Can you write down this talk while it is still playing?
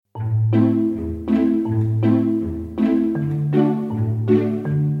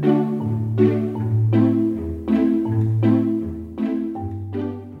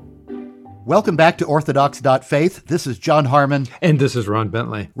Welcome back to Orthodox.Faith. This is John Harmon. And this is Ron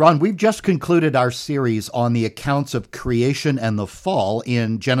Bentley. Ron, we've just concluded our series on the accounts of creation and the fall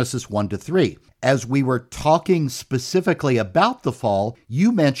in Genesis 1-3. As we were talking specifically about the fall,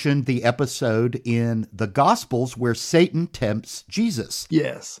 you mentioned the episode in the Gospels where Satan tempts Jesus.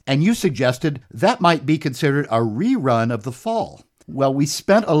 Yes. And you suggested that might be considered a rerun of the fall. Well, we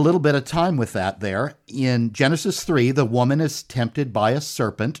spent a little bit of time with that there. In Genesis 3, the woman is tempted by a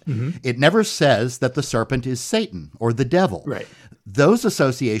serpent. Mm-hmm. It never says that the serpent is Satan or the devil. Right. Those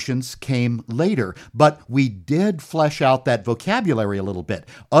associations came later, but we did flesh out that vocabulary a little bit.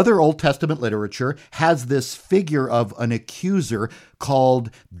 Other Old Testament literature has this figure of an accuser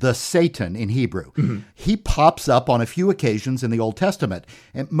called the Satan in Hebrew. Mm-hmm. He pops up on a few occasions in the Old Testament,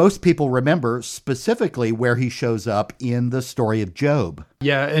 and most people remember specifically where he shows up in the story of Job.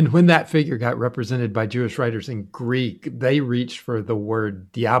 Yeah, and when that figure got represented by Jewish writers in Greek, they reached for the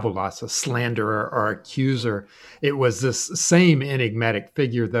word diabolos, a slanderer or accuser. It was this same enigmatic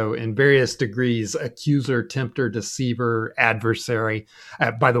figure, though, in various degrees: accuser, tempter, deceiver, adversary.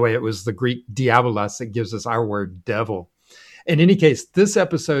 By the way, it was the Greek diabolos that gives us our word devil. In any case, this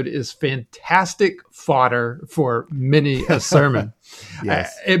episode is fantastic fodder for many a sermon.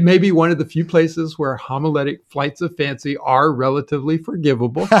 Yes. It may be one of the few places where homiletic flights of fancy are relatively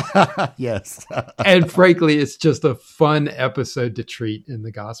forgivable. Yes. And frankly, it's just a fun episode to treat in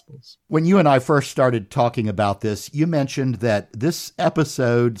the Gospels. When you and I first started talking about this, you mentioned that this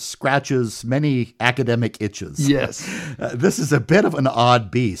episode scratches many academic itches. Yes. This is a bit of an odd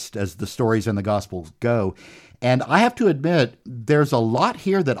beast as the stories in the Gospels go. And I have to admit, there's a lot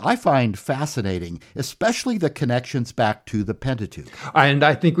here that I find fascinating, especially the connections back to the Pentateuch. And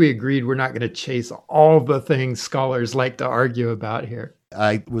I think we agreed we're not going to chase all the things scholars like to argue about here.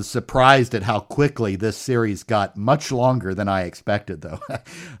 I was surprised at how quickly this series got much longer than I expected, though.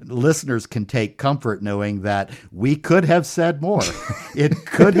 Listeners can take comfort knowing that we could have said more. It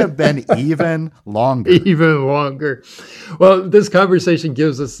could have been even longer. Even longer. Well, this conversation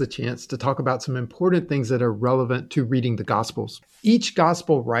gives us the chance to talk about some important things that are relevant to reading the Gospels. Each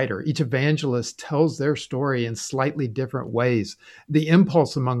Gospel writer, each evangelist tells their story in slightly different ways. The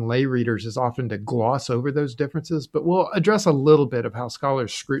impulse among lay readers is often to gloss over those differences, but we'll address a little bit of how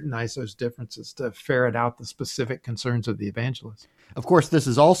scholars scrutinize those differences to ferret out the specific concerns of the evangelist. Of course, this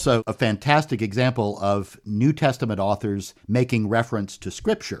is also a fantastic example of New Testament authors making reference to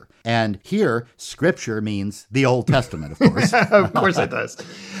Scripture. And here, Scripture means the Old Testament, of course. Of course it does.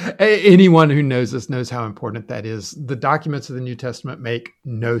 Anyone who knows this knows how important that is. The documents of the New Testament make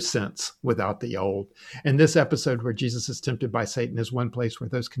no sense without the Old. And this episode where Jesus is tempted by Satan is one place where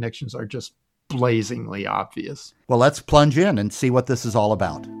those connections are just blazingly obvious. Well, let's plunge in and see what this is all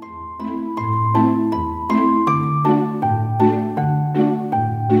about.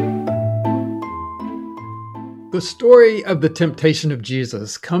 The story of the temptation of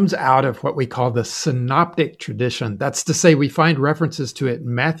Jesus comes out of what we call the synoptic tradition. That's to say, we find references to it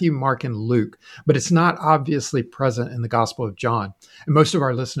in Matthew, Mark, and Luke, but it's not obviously present in the Gospel of John. And most of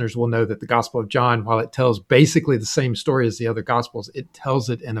our listeners will know that the Gospel of John, while it tells basically the same story as the other Gospels, it tells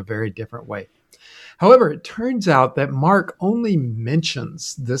it in a very different way. However, it turns out that Mark only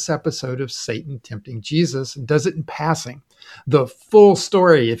mentions this episode of Satan tempting Jesus and does it in passing. The full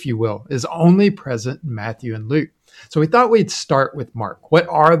story, if you will, is only present in Matthew and Luke. So we thought we'd start with Mark. What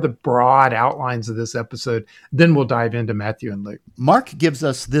are the broad outlines of this episode? Then we'll dive into Matthew and Luke. Mark gives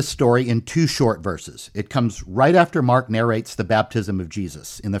us this story in 2 short verses. It comes right after Mark narrates the baptism of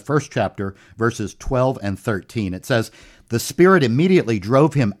Jesus. In the first chapter, verses 12 and 13, it says, "The Spirit immediately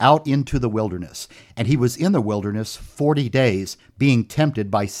drove him out into the wilderness, and he was in the wilderness 40 days, being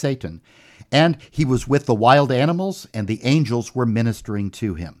tempted by Satan. And he was with the wild animals, and the angels were ministering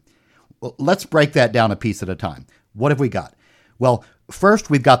to him." Well, let's break that down a piece at a time. What have we got? Well, first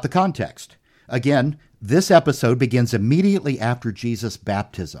we've got the context. Again, this episode begins immediately after Jesus'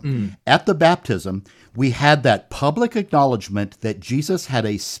 baptism. At the baptism, we had that public acknowledgement that Jesus had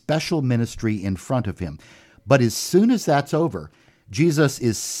a special ministry in front of him. But as soon as that's over, Jesus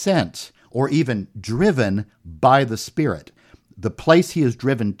is sent or even driven by the Spirit. The place he is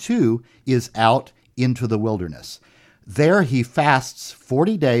driven to is out into the wilderness. There he fasts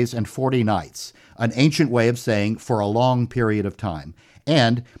 40 days and 40 nights, an ancient way of saying for a long period of time.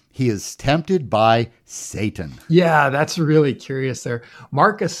 And he is tempted by Satan. Yeah, that's really curious there.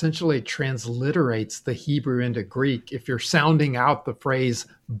 Mark essentially transliterates the Hebrew into Greek. If you're sounding out the phrase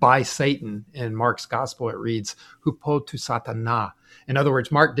by Satan in Mark's gospel, it reads, hupo tu satana. In other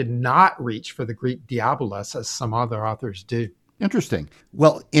words, Mark did not reach for the Greek diabolos as some other authors do. Interesting.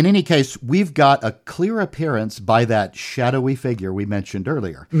 Well, in any case, we've got a clear appearance by that shadowy figure we mentioned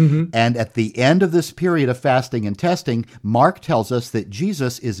earlier. And at the end of this period of fasting and testing, Mark tells us that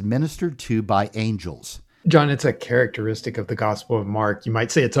Jesus is ministered to by angels. John, it's a characteristic of the Gospel of Mark. You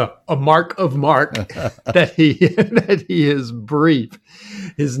might say it's a mark of Mark that he is brief.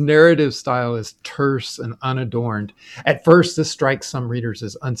 His narrative style is terse and unadorned. At first, this strikes some readers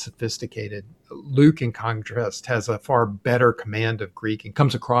as unsophisticated. Luke, in contrast, has a far better command of Greek and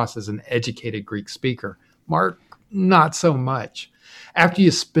comes across as an educated Greek speaker. Mark, not so much. After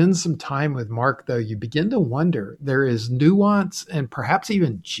you spend some time with Mark, though, you begin to wonder there is nuance and perhaps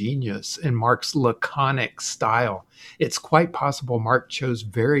even genius in Mark's laconic style. It's quite possible Mark chose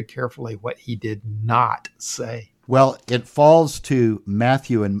very carefully what he did not say. Well, it falls to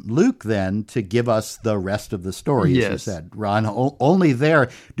Matthew and Luke then to give us the rest of the story, as you said, Ron. Only there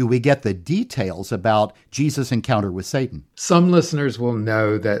do we get the details about Jesus' encounter with Satan. Some listeners will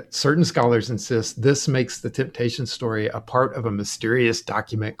know that certain scholars insist this makes the temptation story a part of a mysterious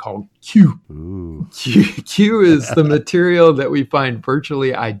document called Q. Q is the material that we find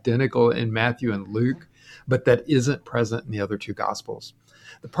virtually identical in Matthew and Luke, but that isn't present in the other two Gospels.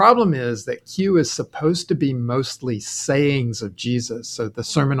 The problem is that Q is supposed to be mostly sayings of Jesus. So the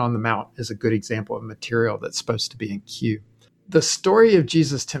Sermon on the Mount is a good example of material that's supposed to be in Q. The story of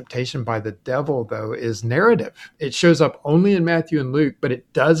Jesus' temptation by the devil, though, is narrative. It shows up only in Matthew and Luke, but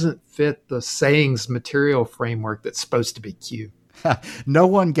it doesn't fit the sayings material framework that's supposed to be Q. No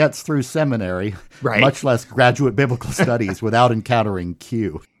one gets through seminary, much less graduate biblical studies, without encountering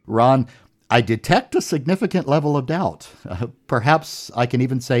Q. Ron, I detect a significant level of doubt. Perhaps I can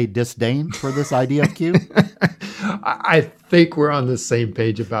even say disdain for this idea of Q. I think we're on the same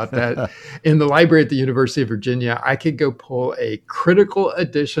page about that. In the library at the University of Virginia, I could go pull a critical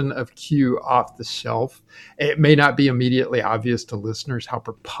edition of Q off the shelf. It may not be immediately obvious to listeners how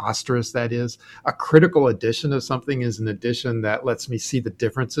preposterous that is. A critical edition of something is an edition that lets me see the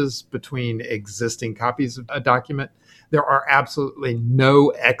differences between existing copies of a document. There are absolutely no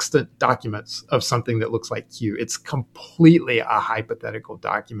extant documents of something that looks like Q. It's completely a hypothetical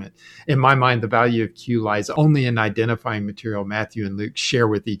document. In my mind, the value of Q lies only in identifying material Matthew and Luke share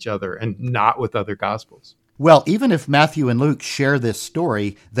with each other and not with other Gospels. Well, even if Matthew and Luke share this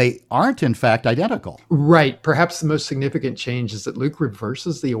story, they aren't in fact identical. Right. Perhaps the most significant change is that Luke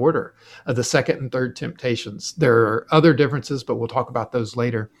reverses the order of the second and third temptations. There are other differences, but we'll talk about those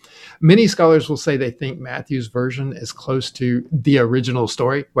later. Many scholars will say they think Matthew's version is close to the original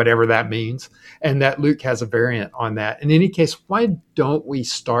story, whatever that means, and that Luke has a variant on that. In any case, why don't we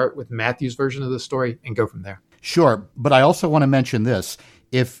start with Matthew's version of the story and go from there? Sure, but I also want to mention this.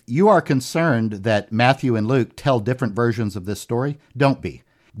 If you are concerned that Matthew and Luke tell different versions of this story, don't be.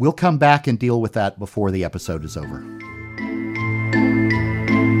 We'll come back and deal with that before the episode is over.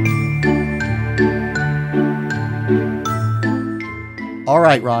 All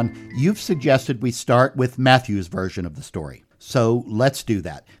right, Ron, you've suggested we start with Matthew's version of the story. So let's do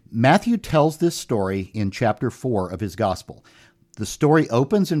that. Matthew tells this story in chapter 4 of his gospel. The story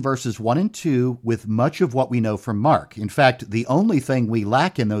opens in verses 1 and 2 with much of what we know from Mark. In fact, the only thing we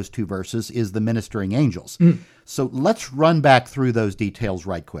lack in those two verses is the ministering angels. So let's run back through those details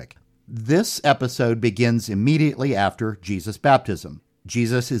right quick. This episode begins immediately after Jesus' baptism.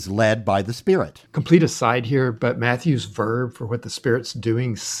 Jesus is led by the Spirit. Complete aside here, but Matthew's verb for what the Spirit's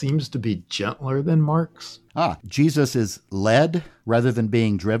doing seems to be gentler than Mark's. Jesus is led rather than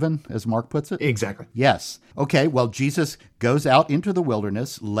being driven, as Mark puts it? Exactly. Yes. Okay, well, Jesus goes out into the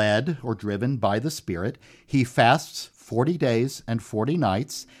wilderness, led or driven by the Spirit. He fasts 40 days and 40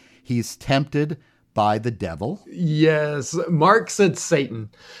 nights. He's tempted by the devil. Yes. Mark said Satan.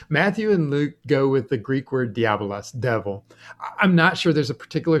 Matthew and Luke go with the Greek word diabolos, devil. I'm not sure there's a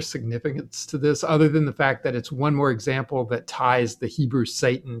particular significance to this other than the fact that it's one more example that ties the Hebrew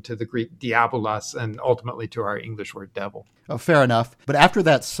Satan to the Greek diabolos and ultimately to our English word devil. Oh, fair enough. But after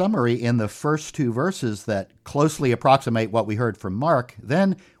that summary in the first two verses that closely approximate what we heard from Mark,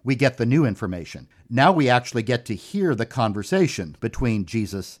 then we get the new information. Now we actually get to hear the conversation between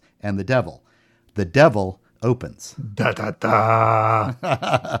Jesus and the devil. The devil opens. Da, da,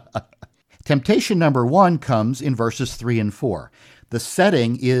 da. Temptation number 1 comes in verses 3 and 4. The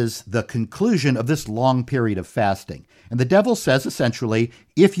setting is the conclusion of this long period of fasting. And the devil says essentially,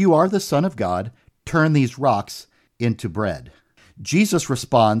 if you are the Son of God, turn these rocks into bread. Jesus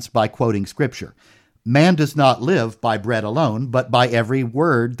responds by quoting Scripture. Man does not live by bread alone, but by every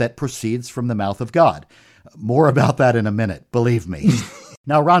word that proceeds from the mouth of God. More about that in a minute, believe me.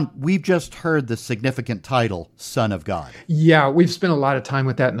 Now, Ron, we've just heard the significant title, Son of God. Yeah, we've spent a lot of time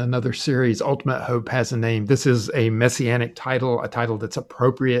with that in another series. Ultimate Hope has a name. This is a messianic title, a title that's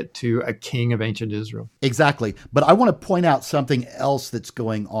appropriate to a king of ancient Israel. Exactly. But I want to point out something else that's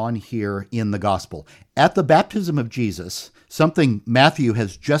going on here in the gospel. At the baptism of Jesus, something Matthew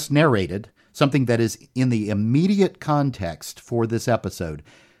has just narrated, something that is in the immediate context for this episode,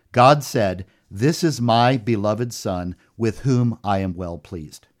 God said, "This is my beloved Son, with whom I am well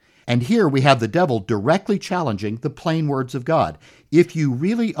pleased." And here we have the devil directly challenging the plain words of God. If you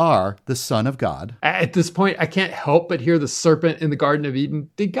really are the Son of God. At this point, I can't help but hear the serpent in the Garden of Eden.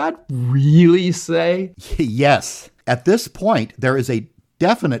 Did God really say? Yes. At this point, there is a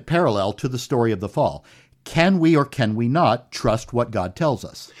definite parallel to the story of the fall. Can we or can we not trust what God tells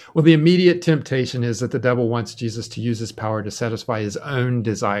us? Well, the immediate temptation is that the devil wants Jesus to use his power to satisfy his own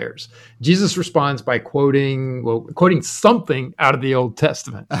desires. Jesus responds by quoting something out of the Old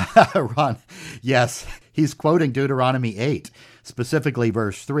Testament. Ron, yes, he's quoting Deuteronomy 8, specifically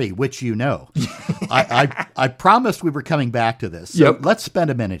verse 3, which you know. I promised we were coming back to this. So Let's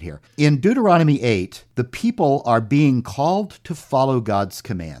spend a minute here. In Deuteronomy 8, the people are being called to follow God's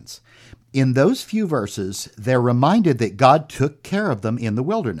commands. In those few verses, they're reminded that God took care of them in the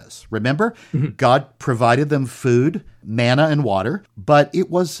wilderness. Remember, God provided them food, manna, and water, but it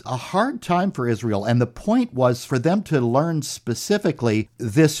was a hard time for Israel. And the point was for them to learn specifically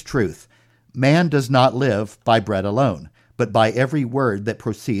this truth. Man does not live by bread alone, but by every word that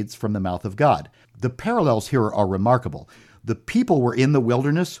proceeds from the mouth of God. The parallels here are remarkable. The people were in the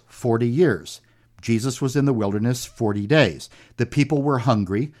wilderness 40 years. Jesus was in the wilderness 40 days. The people were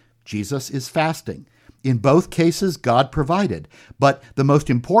hungry. Jesus is fasting. In both cases, God provided. But the most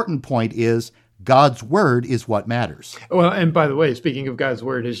important point is God's word is what matters. Well, and by the way, speaking of God's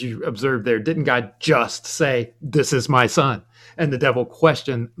word, as you observed there, didn't God just say, "This is my son"? And the devil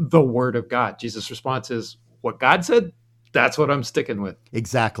questioned the word of God. Jesus' response is, what God said, that's what I'm sticking with.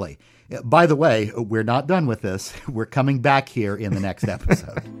 Exactly. By the way, we're not done with this. We're coming back here in the next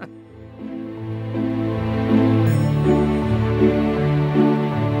episode.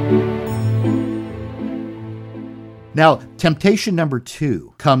 Now, temptation number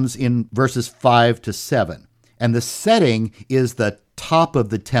 2 comes in verses 5 to 7, and the setting is the top of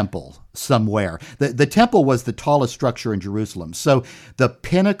the temple somewhere. The temple was the tallest structure in Jerusalem. So the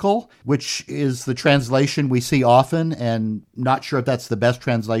pinnacle, which is the translation we see often, and not sure if that's the best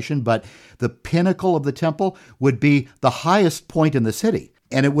translation, but the pinnacle of the temple would be the highest point in the city,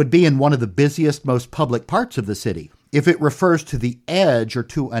 and it would be in one of the busiest, most public parts of the city. If it refers to the edge or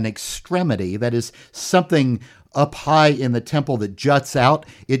to an extremity, that is something up high in the temple that juts out,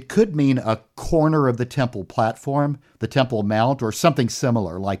 it could mean a corner of the temple platform, the temple mount, or something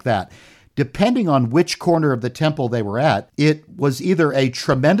similar like that. Depending on which corner of the temple they were at, it was either a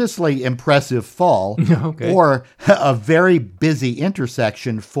tremendously impressive fall or a very busy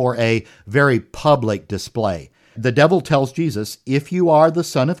intersection for a very public display. The devil tells Jesus, if you are the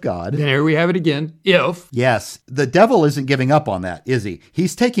Son of God. There we have it again. If. Yes. The devil isn't giving up on that, is he?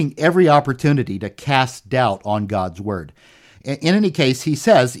 He's taking every opportunity to cast doubt on God's word. In any case, he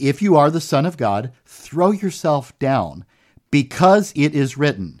says, if you are the Son of God, throw yourself down because it is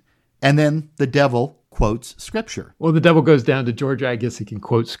written. And then the devil quotes Scripture. Well, the devil goes down to Georgia. I guess he can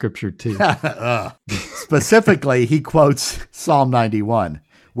quote Scripture too. Specifically, he quotes Psalm 91.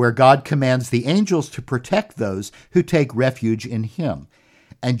 Where God commands the angels to protect those who take refuge in him.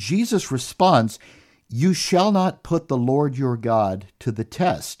 And Jesus responds, you shall not put the Lord your God to the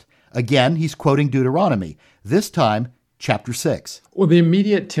test. Again, he's quoting Deuteronomy, this time chapter 6. Well, the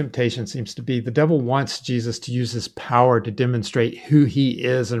immediate temptation seems to be the devil wants Jesus to use his power to demonstrate who he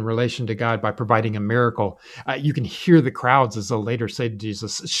is in relation to God by providing a miracle. You can hear the crowds as they'll later say to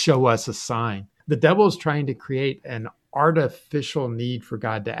Jesus, show us a sign. The devil is trying to create an artificial need for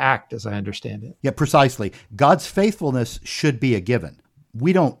God to act, as I understand it. Yeah, precisely. God's faithfulness should be a given.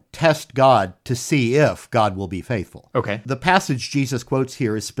 We don't test God to see if God will be faithful. Okay. The passage Jesus quotes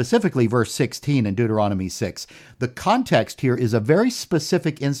here is specifically verse 16 in Deuteronomy 6. The context here is a very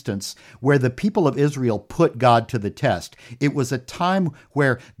specific instance where the people of Israel put God to the test. It was a time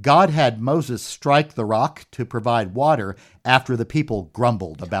where God had Moses strike the rock to provide water after the people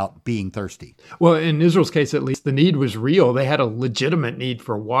grumbled about being thirsty. Well, in Israel's case, at least, the need was real. They had a legitimate need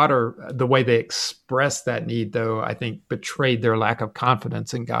for water. The way they expressed that need, though, I think betrayed their lack of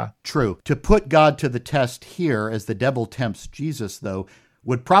confidence in God. True. To put God to the test here, as the devil tempts Jesus, though,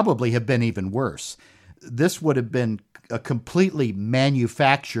 would probably have been even worse. This would have been a completely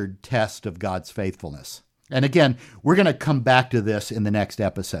manufactured test of God's faithfulness. And again, we're going to come back to this in the next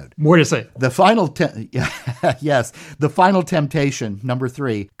episode. More to say. The final, yes, the final temptation, number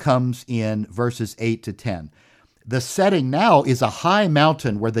 3, comes in verses 8 to 10. The setting now is a high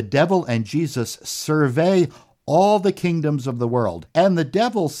mountain where the devil and Jesus survey all the kingdoms of the world. And the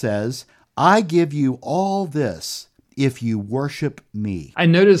devil says, I give you all this if you worship me. I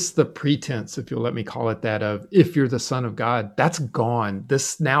notice the pretense, if you'll let me call it that, of if you're the Son of God, that's gone.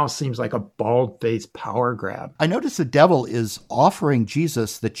 This now seems like a bald-faced power grab. I notice the devil is offering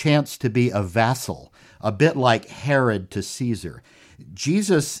Jesus the chance to be a vassal, a bit like Herod to Caesar.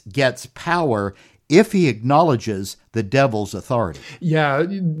 Jesus gets power if he acknowledges the devil's authority. Yeah,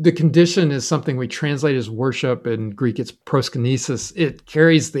 the condition is something we translate as worship. In Greek, it's proskinesis. It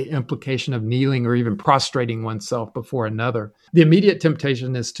carries the implication of kneeling or even prostrating oneself before another. The immediate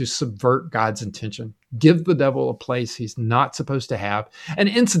temptation is to subvert God's intention, give the devil a place he's not supposed to have. And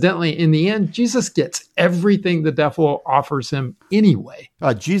incidentally, in the end, Jesus gets everything the devil offers him anyway.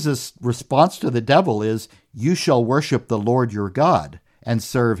 Jesus' response to the devil is, you shall worship the Lord your God and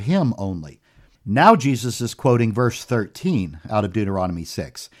serve him only. Now Jesus is quoting verse 13 out of Deuteronomy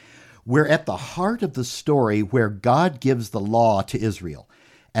 6. We're at the heart of the story where God gives the law to Israel.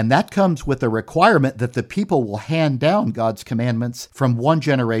 And that comes with a requirement that the people will hand down God's commandments from one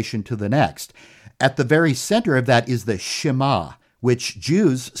generation to the next. At the very center of that is the Shema, which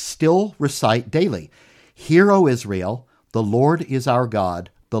Jews still recite daily. Hear, O Israel, the Lord is our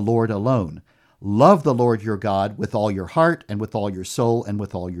God, the Lord alone. Love the Lord your God with all your heart and with all your soul and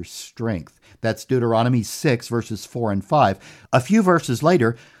with all your strength. That's Deuteronomy 6, verses 4 and 5. A few verses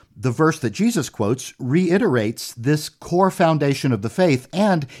later, the verse that Jesus quotes reiterates this core foundation of the faith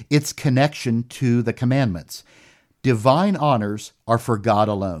and its connection to the commandments. Divine honors are for God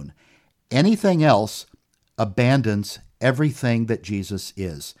alone. Anything else abandons everything that Jesus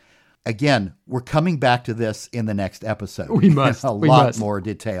is. Again, we're coming back to this in the next episode. We must. A lot more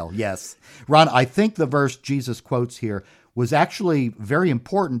detail, yes. Ron, I think the verse Jesus quotes here was actually very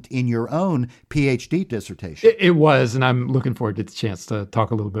important in your own PhD dissertation. It was, and I'm looking forward to the chance to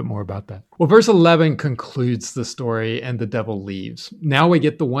talk a little bit more about that. Well, verse 11 concludes the story, and the devil leaves. Now we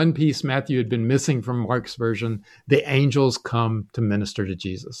get the one piece Matthew had been missing from Mark's version. The angels come to minister to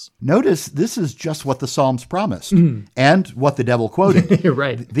Jesus. Notice this is just what the Psalms promised and what the devil quoted.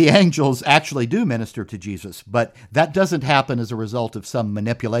 Right. The angels actually do minister to Jesus, but that doesn't happen as a result of some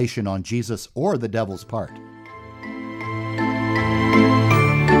manipulation on Jesus or the devil's part.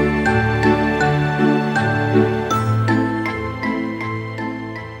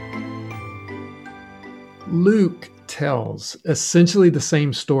 Luke tells essentially the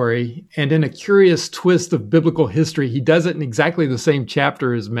same story, and in a curious twist of biblical history, he does it in exactly the same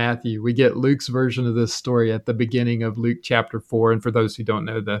chapter as Matthew. We get Luke's version of this story at the beginning of Luke chapter 4, and for those who don't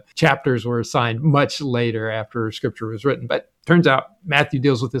know, the chapters were assigned much later after Scripture was written, but turns out Matthew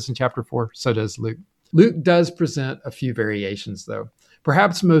deals with this in chapter 4, so does Luke. Luke does present a few variations, though.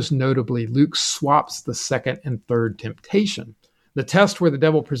 Perhaps most notably, Luke swaps the second and third temptation. The test where the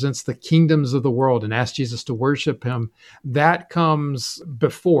devil presents the kingdoms of the world and asks Jesus to worship him, that comes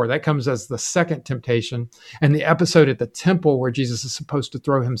before. That comes as the second temptation. And the episode at the temple where Jesus is supposed to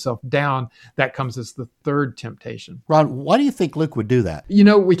throw himself down, that comes as the third temptation. Ron, why do you think Luke would do that? You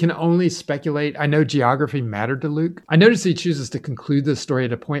know, we can only speculate. I know geography mattered to Luke. I notice he chooses to conclude this story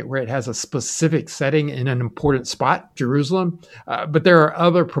at a point where it has a specific setting in an important spot, Jerusalem. But there are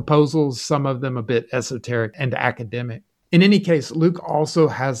other proposals, some of them a bit esoteric and academic. In any case, Luke also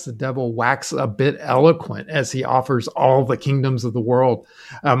has the devil wax a bit eloquent as he offers all the kingdoms of the world.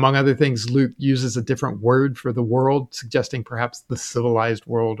 Among other things, Luke uses a different word for the world, suggesting perhaps the civilized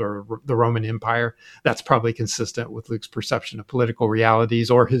world or the Roman Empire. That's probably consistent with Luke's perception of political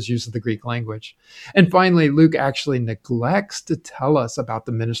realities or his use of the Greek language. And finally, Luke actually neglects to tell us about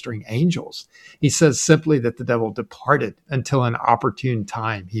the ministering angels. He says simply that the devil departed until an opportune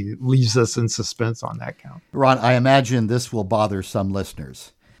time. He leaves us in suspense on that count. Ron, I imagine this will bother some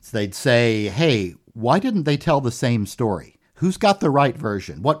listeners. They'd say, hey, why didn't they tell the same story? Who's got the right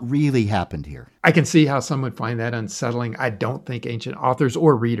version? What really happened here? I can see how some would find that unsettling. I don't think ancient authors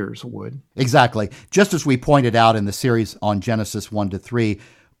or readers would. Exactly. Just as we pointed out in the series on Genesis 1 to 3,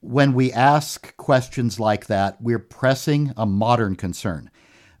 when we ask questions like that, we're pressing a modern concern.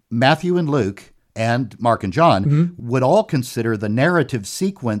 Matthew and Luke and Mark and John would all consider the narrative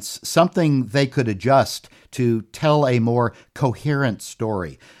sequence something they could adjust to tell a more coherent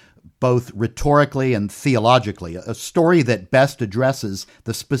story, both rhetorically and theologically, a story that best addresses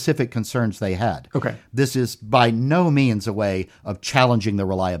the specific concerns they had. Okay. This is by no means a way of challenging the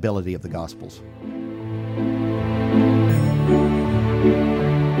reliability of the Gospels.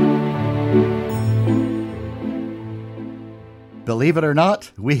 believe it or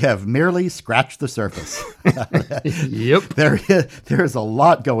not, we have merely scratched the surface. Yep. There's a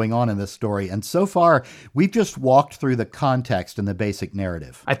lot going on in this story. And so far, we've just walked through the context and the basic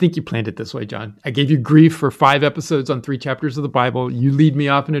narrative. I think you planned it this way, John. I gave you grief for 5 episodes on 3 chapters of the Bible. You lead me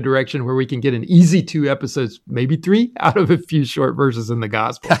off in a direction where we can get an easy 2 episodes, maybe 3, out of a few short verses in the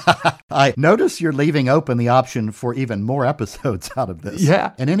gospel. I notice you're leaving open the option for even more episodes out of this.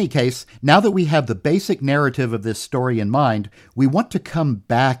 Yeah. In any case, now that we have the basic narrative of this story in mind, we want to come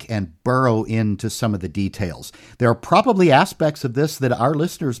back and burrow into some of the details. There are probably aspects of this that our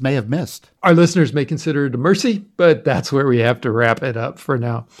listeners may have missed. Our listeners may consider it a mercy, but that's where we have to wrap it up for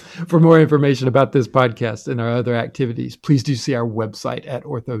now. For more information about this podcast and our other activities, please do see our website at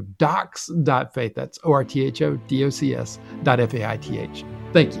orthodox.faith. That's orthodocs.faith.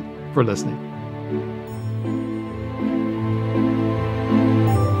 Thank you for listening.